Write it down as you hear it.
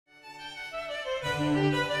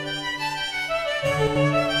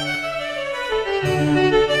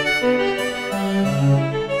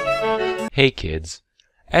Hey kids,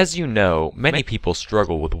 as you know, many people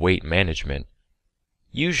struggle with weight management.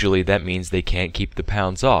 Usually that means they can't keep the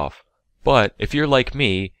pounds off, but if you're like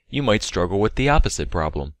me, you might struggle with the opposite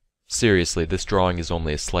problem. Seriously, this drawing is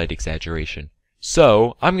only a slight exaggeration.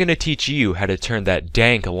 So, I'm gonna teach you how to turn that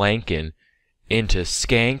dank lankin into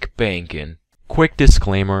skank bankin. Quick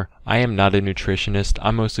disclaimer, I am not a nutritionist,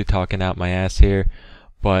 I'm mostly talking out my ass here,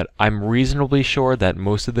 but I'm reasonably sure that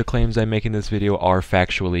most of the claims I make in this video are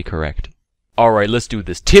factually correct. Alright, let's do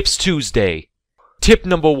this. Tips Tuesday. Tip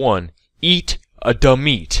number 1. Eat a da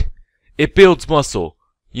meat. It builds muscle.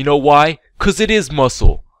 You know why? 'Cause it is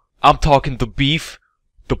muscle. I'm talking the beef,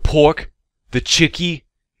 the pork, the chickie.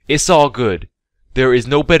 It's all good. There is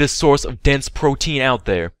no better source of dense protein out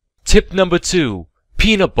there. Tip number 2.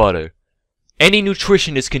 Peanut butter. Any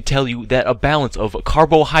nutritionist can tell you that a balance of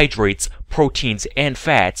carbohydrates, proteins, and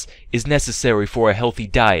fats is necessary for a healthy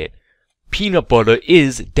diet. Peanut butter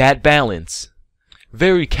is that balance.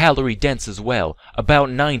 Very calorie dense as well, about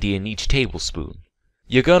 90 in each tablespoon.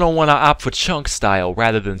 You're gonna wanna opt for chunk style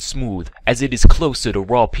rather than smooth, as it is closer to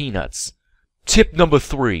raw peanuts. Tip number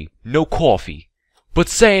 3. No coffee. But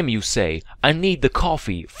Sam, you say, I need the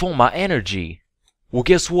coffee for my energy. Well,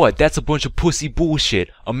 guess what? That's a bunch of pussy bullshit.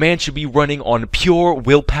 A man should be running on pure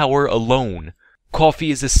willpower alone.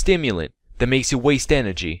 Coffee is a stimulant that makes you waste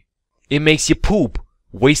energy. It makes you poop,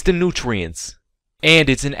 waste the nutrients. And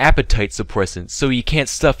it's an appetite suppressant, so you can't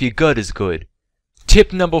stuff your gut as good.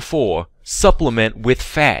 Tip number 4. Supplement with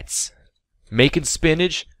fats. Making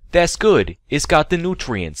spinach? That's good. It's got the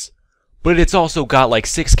nutrients. But it's also got like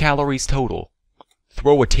 6 calories total.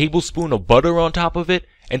 Throw a tablespoon of butter on top of it,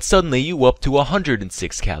 and suddenly you up to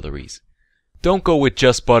 106 calories. Don't go with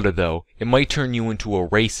just butter though, it might turn you into a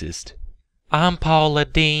racist. I'm Paula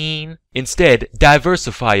Deen. Instead,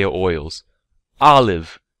 diversify your oils.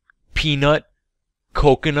 Olive, peanut,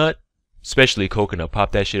 coconut, especially coconut,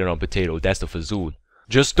 pop that shit on potato, that's the fazool.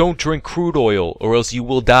 Just don't drink crude oil or else you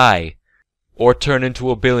will die. Or turn into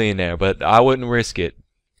a billionaire, but I wouldn't risk it.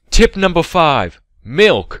 Tip number 5.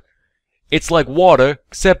 Milk. It's like water,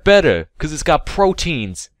 except better, 'cause it's got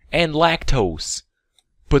proteins and lactose.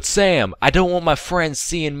 But Sam, I don't want my friends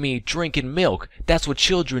seeing me drinking milk. That's what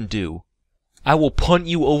children do. I will punt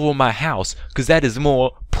you over my house, 'cause that is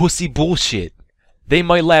more pussy bullshit. They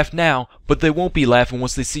might laugh now, but they won't be laughing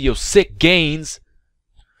once they see your sick gains.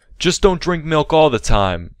 Just don't drink milk all the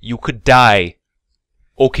time. You could die.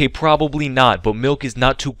 Okay, probably not, but milk is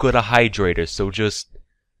not too good a hydrator, so just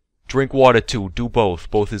drink water too. Do both.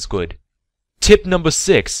 Both is good. Tip number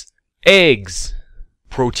 6. Eggs.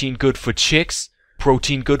 Protein good for chicks.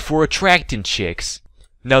 Protein good for attracting chicks.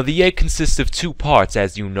 Now the egg consists of 2 parts,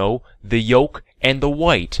 as you know, the yolk and the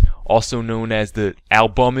white, also known as the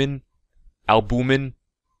albumin.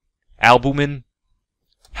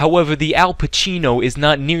 However, the Al Pacino is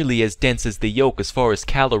not nearly as dense as the yolk as far as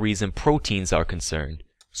calories and proteins are concerned.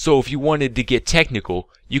 So if you wanted to get technical,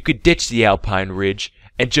 you could ditch the Alpine Ridge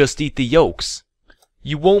and just eat the yolks.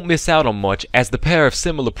 You won't miss out on much, as the pair have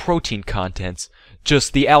similar protein contents,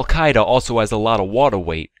 just the Al-Qaeda also has a lot of water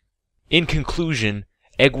weight. In conclusion,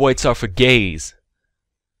 egg whites are for gays.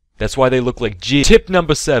 That's why they look like jizz. Tip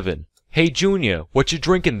number 7. Hey Junior, what you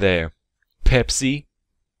drinking there? Pepsi?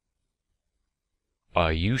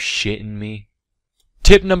 Are you shitting me?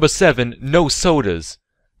 Tip number 7. No sodas.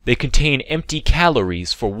 They contain empty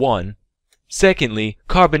calories, for one. Secondly,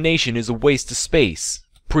 carbonation is a waste of space.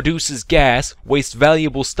 Produces gas, wastes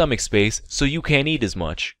valuable stomach space, so you can't eat as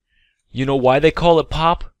much. You know why they call it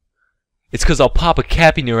pop? It's 'cause I'll pop a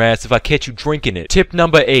cap in your ass if I catch you drinking it. Tip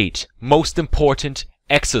number 8. Most important,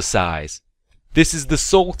 exercise. This is the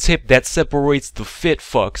sole tip that separates the fit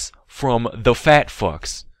fucks from the fat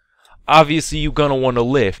fucks. Obviously you're gonna want to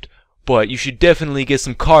lift, but you should definitely get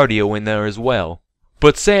some cardio in there as well.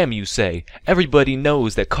 But Sam, you say, everybody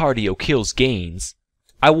knows that cardio kills gains.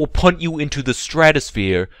 I will punt you into the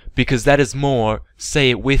stratosphere, because that is more, say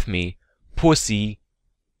it with me, pussy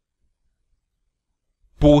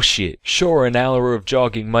bullshit. Sure, an hour of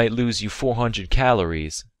jogging might lose you 400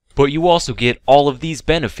 calories, but you also get all of these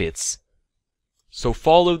benefits. So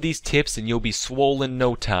follow these tips and you'll be swole in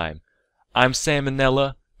no time. I'm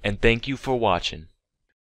Salmonella, and thank you for watching.